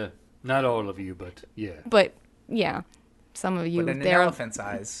 Yeah. Not all of you, but yeah. But, yeah, some of you, But in an there, elephant's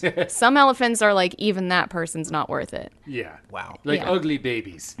eyes, some elephants are like, even that person's not worth it. Yeah. wow. Like Yeah. ugly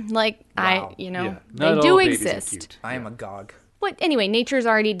babies. Like, Wow. you know, Yeah. they Not all do babies are exist. cute. I am agog. But anyway, nature's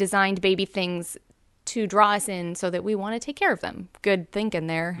already designed baby things to draw us in so that we want to take care of them. Good thinking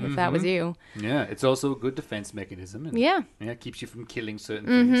there, if that was you. Yeah. It's also a good defense mechanism. And, Yeah. Yeah. Keeps you from killing certain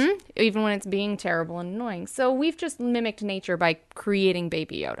things. Even when it's being terrible and annoying. So we've just mimicked nature by creating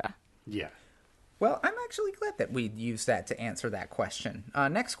Baby Yoda. Yeah. Well, I'm actually glad that we used that to answer that question.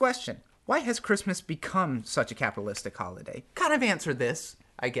 Next question. Why has Christmas become such a capitalistic holiday? Kind of answered this,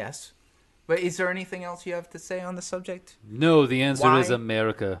 I guess. But is there anything else you have to say on the subject? No, the answer Why? is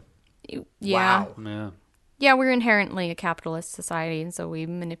America. Yeah. Wow. Yeah. Yeah, we're inherently a capitalist society, and so we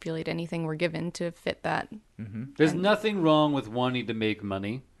manipulate anything we're given to fit that. There's nothing wrong with wanting to make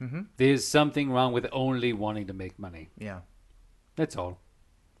money. There's something wrong with only wanting to make money. Yeah. That's all.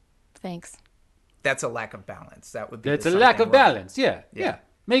 Thanks. That's a lack of balance. That would be That's the a lack something of where- balance. Yeah. Yeah.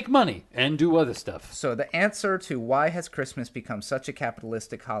 Make money and do other stuff. So the answer to why has Christmas become such a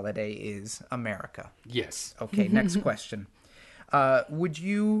capitalistic holiday is America. Yes. Okay, next question. Would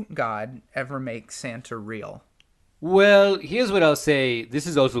you, God, ever make Santa real? Well, here's what I'll say. This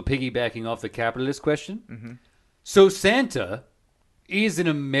is also piggybacking off the capitalist question. So Santa is an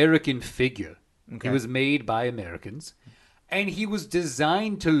American figure. Okay. He was made by Americans, and he was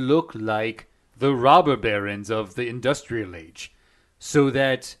designed to look like the robber barons of the industrial age, so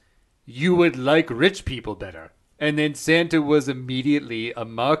that you would like rich people better. And then Santa was immediately a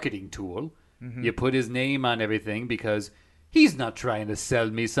marketing tool. You put his name on everything because he's not trying to sell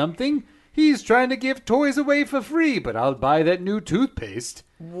me something. He's trying to give toys away for free, but I'll buy that new toothpaste.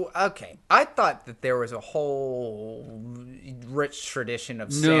 Okay, I thought that there was a whole rich tradition of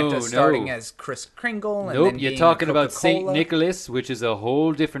No, Santa starting no. as Kris Kringle. And Nope, then you're being talking about Saint Coca-Cola. Nicholas, which is a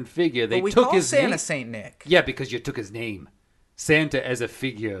whole different figure. They But we took call his Santa name. Saint Nick. Yeah, because you took his name. Santa as a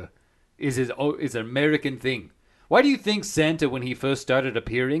figure is is an American thing. Why do you think Santa, when he first started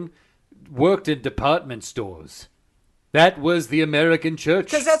appearing, worked in department stores? That was the American church.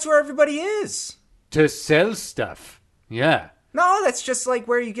 Because that's where everybody is. To sell stuff. Yeah. No, that's just like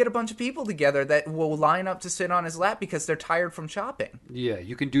where you get a bunch of people together that will line up to sit on his lap because they're tired from shopping. Yeah,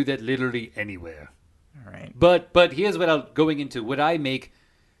 you can do that literally anywhere. All right. But here's what I'm going into. Would I make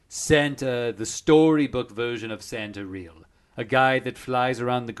Santa, the storybook version of Santa, real? A guy that flies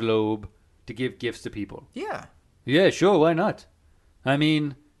around the globe to give gifts to people. Yeah. Yeah, sure, why not? I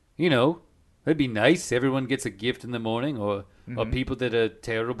mean, you know, that'd be nice. Everyone gets a gift in the morning, or people that are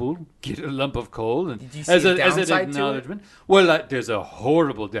terrible get a lump of coal, and Did you see as a an downside to it? acknowledgement. Well, there's a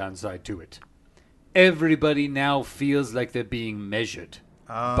horrible downside to it. Everybody now feels like they're being measured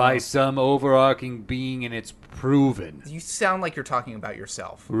by some overarching being, and it's proven. You sound like you're talking about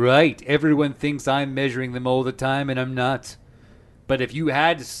yourself. Right. Everyone thinks I'm measuring them all the time, and I'm not. But if you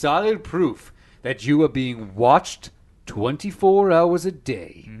had solid proof that you were being watched 24 hours a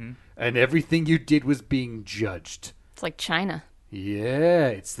day, and everything you did was being judged. It's like China. Yeah,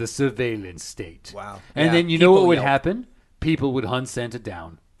 it's the surveillance state. Wow. And Yeah, then you know people what would yelp. happen? People would hunt Santa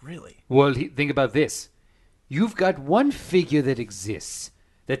down. Really? Well, think about this. You've got one figure that exists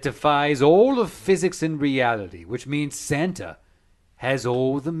that defies all of physics and reality, which means Santa has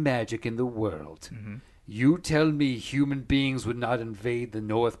all the magic in the world. You tell me human beings would not invade the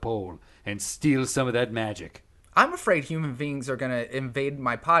North Pole and steal some of that magic. I'm afraid human beings are going to invade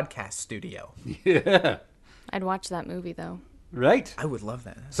my podcast studio. Yeah. I'd watch that movie though. Right. I would love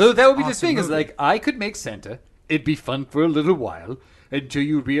that. So that would be the Awesome thing, is movie. like, I could make Santa. It'd be fun for a little while until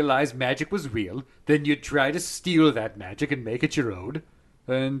you realize magic was real. Then you'd try to steal that magic and make it your own.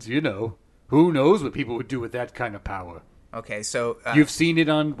 And, you know, who knows what people would do with that kind of power. Okay, so You've seen it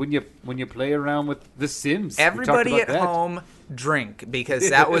on when you play around with The Sims. We talked everybody about at that. home drink, because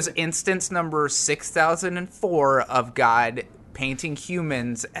that was instance number 6004 of God painting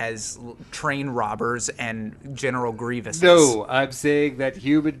humans as train robbers and General Grievuses. No, I'm saying that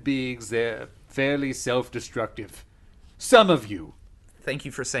human beings, they're fairly self-destructive. Some of you. Thank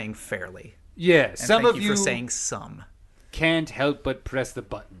you for saying fairly. Yeah, And some thank of you you for saying some. can't help but press the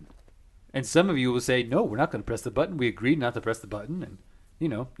button. And some of you will say, no, we're not going to press the button. We agreed not to press the button. And, you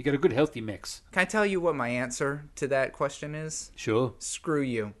know, you got a good, healthy mix. Can I tell you what my answer to that question is? Sure. Screw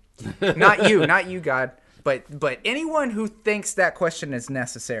you. Not you, God, but anyone who thinks that question is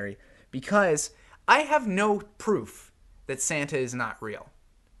necessary, because I have no proof that Santa is not real.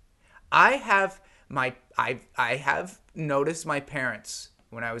 I have noticed my parents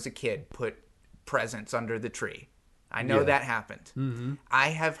when I was a kid put presents under the tree. I know that happened. Mm-hmm.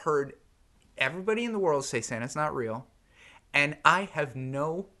 I have heard everybody in the world say Santa's not real, and I have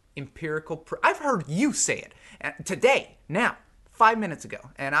no empirical proof. I've heard you say it today, now, 5 minutes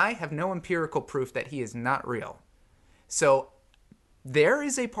ago, and I have no empirical proof that he is not real. So there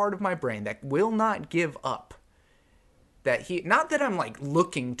is a part of my brain that will not give up that he, not that I'm like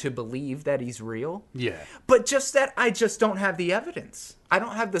looking to believe that he's real, Yeah. but just that I just don't have the evidence. I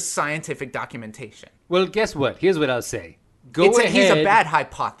don't have the scientific documentation. Well, guess what? Here's what I'll say. He's a bad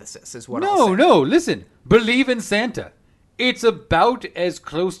hypothesis, is what I'll say. No, listen. Believe in Santa. It's about as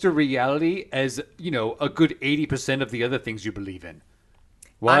close to reality as, you know, a good 80% of the other things you believe in.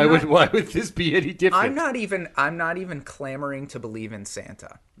 Why would this be any different? I'm not even clamoring to believe in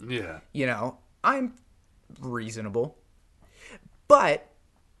Santa. Yeah. You know, I'm reasonable. But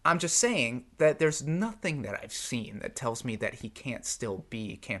I'm just saying that there's nothing that I've seen that tells me that he can't still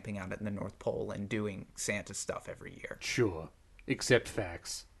be camping out in the North Pole and doing Santa stuff every year. Sure. Except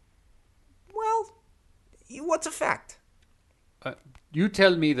facts. Well, what's a fact? You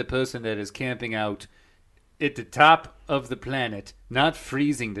tell me the person that is camping out at the top of the planet, not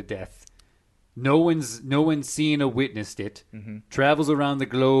freezing to death. No one's seen or witnessed it. Mm-hmm. Travels around the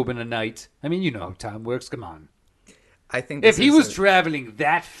globe in a night. I mean, you know how time works. Come on. I think If he was traveling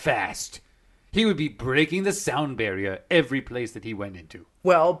that fast, he would be breaking the sound barrier every place that he went into.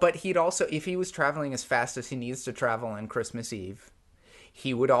 Well, but he'd also, if he was traveling as fast as he needs to travel on Christmas Eve,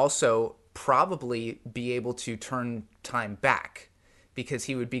 he would also probably be able to turn time back, because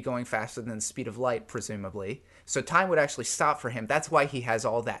he would be going faster than the speed of light, presumably. So time would actually stop for him. That's why he has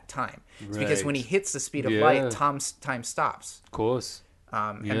all that time. It's because when he hits the speed of light, time stops. Of course.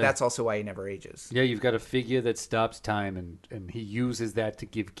 And that's also why he never ages. Yeah, you've got a figure that stops time, and he uses that to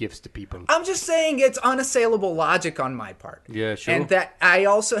give gifts to people. I'm just saying it's unassailable logic on my part. Yeah, sure. And that I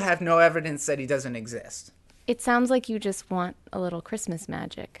also have no evidence that he doesn't exist. It sounds like you just want a little Christmas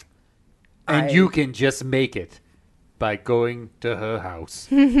magic. And you can just make it by going to her house.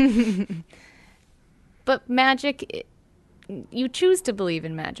 But magic, you choose to believe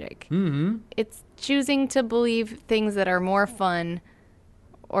in magic. Mm-hmm. It's choosing to believe things that are more fun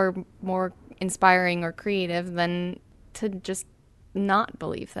or more inspiring or creative than to just not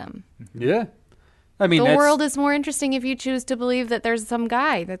believe them. Yeah. I mean, The world is more interesting if you choose to believe that there's some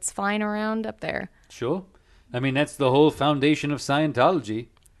guy that's flying around up there. Sure. I mean, that's the whole foundation of Scientology.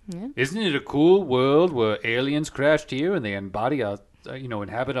 Yeah. Isn't it a cool world where aliens crashed here and they embody our,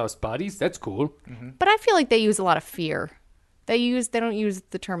 inhabit our bodies? That's cool. But I feel like they use a lot of fear. They don't use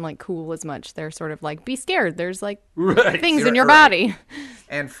the term like cool as much. They're sort of like, be scared. There's like things in your body.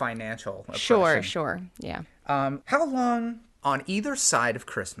 And financial Sure. oppression. Yeah. How long on either side of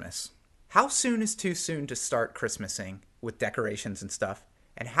Christmas? How soon is too soon to start Christmasing with decorations and stuff?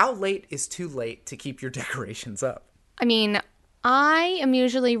 And how late is too late to keep your decorations up? I mean, I am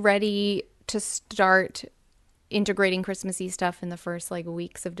usually ready to start integrating Christmassy stuff in the first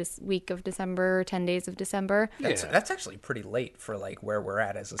week of December, 10 days of December. That's actually pretty late for where we're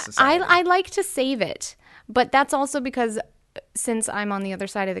at as a society. I like to save it, but that's also because since I'm on the other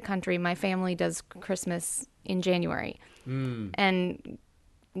side of the country, my family does Christmas in January, and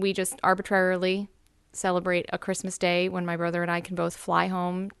we just arbitrarily celebrate a Christmas Day when my brother and I can both fly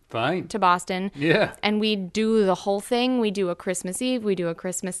home Fine. to Boston. Yeah. And we do the whole thing. We do a Christmas Eve, we do a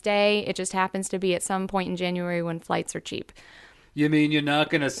Christmas Day. It just happens to be at some point in January when flights are cheap. You mean you're not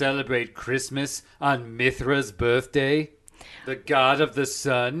going to celebrate Christmas on Mithra's birthday? The god of the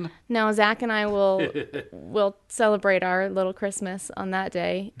sun? No, Zach and I will celebrate our little Christmas on that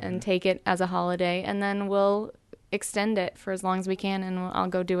day and take it as a holiday, and then we'll extend it for as long as we can, and I'll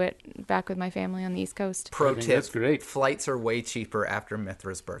go do it back with my family on the East Coast. Pro think tip, that's great. flights are way cheaper after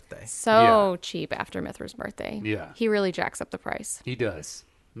Mithra's birthday. So cheap after Mithra's birthday. Yeah. He really jacks up the price. He does.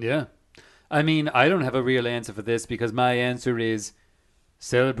 Yeah. I mean, I don't have a real answer for this because my answer is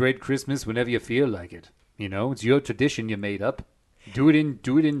celebrate Christmas whenever you feel like it. You know, it's your tradition you made up. Do it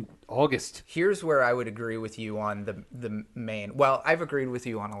in August. Here's where I would agree with you on the main. Well, I've agreed with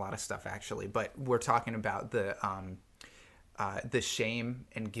you on a lot of stuff actually, but we're talking about the shame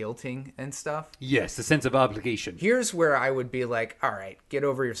and guilting and stuff. Yes, the sense of obligation. Here's where I would be like, all right, get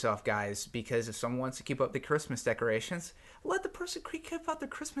over yourself, guys, because if someone wants to keep up the Christmas decorations, let the person keep up the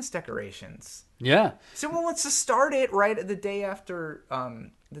Christmas decorations. Yeah. Someone wants to start it right at the day after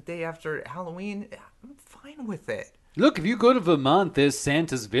Halloween, I'm fine with it. Look, if you go to Vermont, there's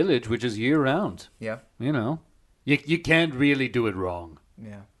Santa's Village, which is year-round. Yeah. You know, you can't really do it wrong.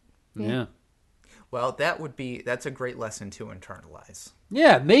 Yeah. Yeah. Well, that's a great lesson to internalize.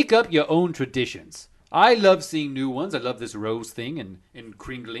 Yeah, make up your own traditions. I love seeing new ones. I love this rose thing and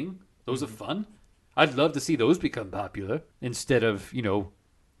kringling. Those are fun. I'd love to see those become popular instead of,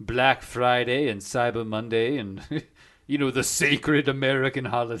 Black Friday and Cyber Monday and, the sacred American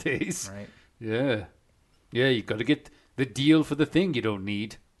holidays. Right. Yeah. Yeah, you got to get the deal for the thing you don't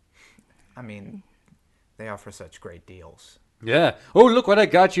need. I mean, they offer such great deals. Yeah. Oh, look what I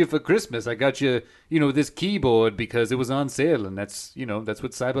got you for Christmas. I got you, this keyboard because it was on sale, and that's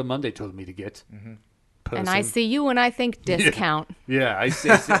what Cyber Monday told me to get. Mm-hmm. And I see you and I think discount. Yeah, I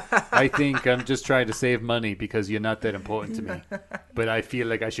think I'm just trying to save money because you're not that important to me. But I feel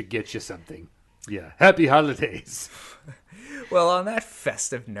like I should get you something. Yeah. Happy holidays. Well, on that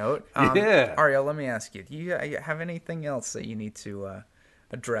festive note, Yeah. Ariel, let me ask you: do you have anything else that you need to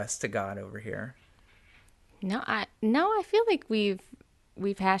address to God over here? No, I feel like we've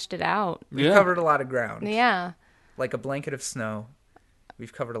hashed it out. We've covered a lot of ground. Yeah. Like a blanket of snow.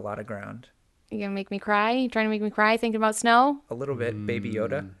 We've covered a lot of ground. You gonna make me cry? You trying to make me cry thinking about snow? A little bit, Baby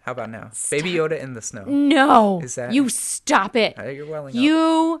Yoda. How about now? Baby Yoda in the snow. No. Is that- You stop it. You're welling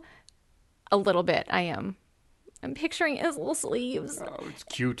up. A little bit, I am. I'm picturing his little sleeves. Oh, it's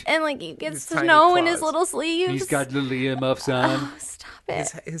cute. And he gets His tiny snow in his claws. little sleeves. He's got little earmuffs on. Oh, stop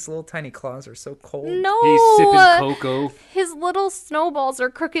it. His little tiny claws are so cold. No. He's sipping cocoa. His little snowballs are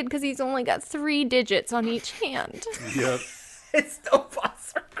crooked because he's only got 3 digits on each hand. Yep. His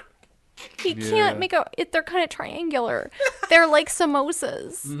snowballs are cold. He can't make they're kind of triangular. They're like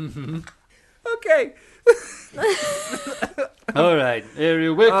samosas. Okay. All right,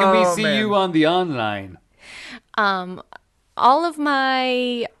 Ariel, where can we see man. you on the online? All of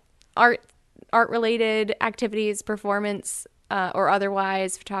my art related activities, performance or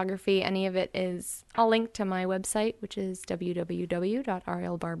otherwise, photography, any of it is all linked to my website, which is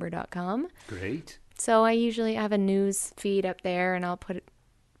www.arielbarber.com. Great. So I usually have a news feed up there, and I'll put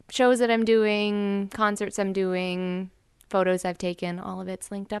shows that I'm doing, concerts I'm doing, photos I've taken. All of it's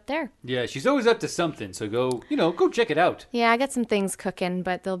linked up there. Yeah, she's always up to something, so go check it out. Yeah, I got some things cooking,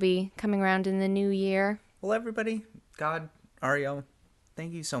 but they'll be coming around in the new year. Well, everybody, God, Ariel,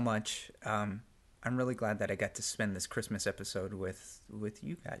 thank you so much. I'm really glad that I got to spend this Christmas episode with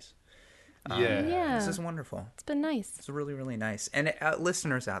you guys. Yeah. This is wonderful. It's been nice. It's really, really nice. And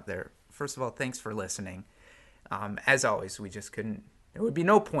listeners out there, first of all, thanks for listening. As always, we just couldn't. There would be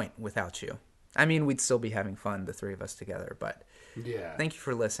no point without you. I mean, we'd still be having fun, the three of us together. But Yeah. thank you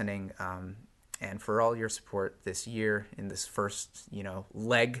for listening and for all your support this year in this first,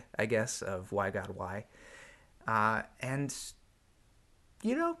 leg, I guess, of Why God Why. And,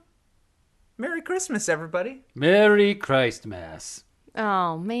 Merry Christmas, everybody. Merry Christmas.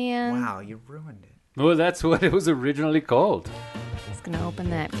 Oh, man. Wow, you ruined it. Well, that's what it was originally called. Just gonna open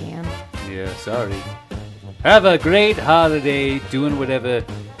that can. Yeah, sorry. Have a great holiday, doing whatever.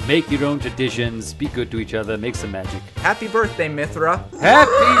 Make your own traditions. Be good to each other. Make some magic. Happy birthday, Mithra.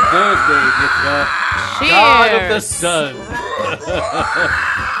 Happy birthday, Mithra. God of the Cheers. sun.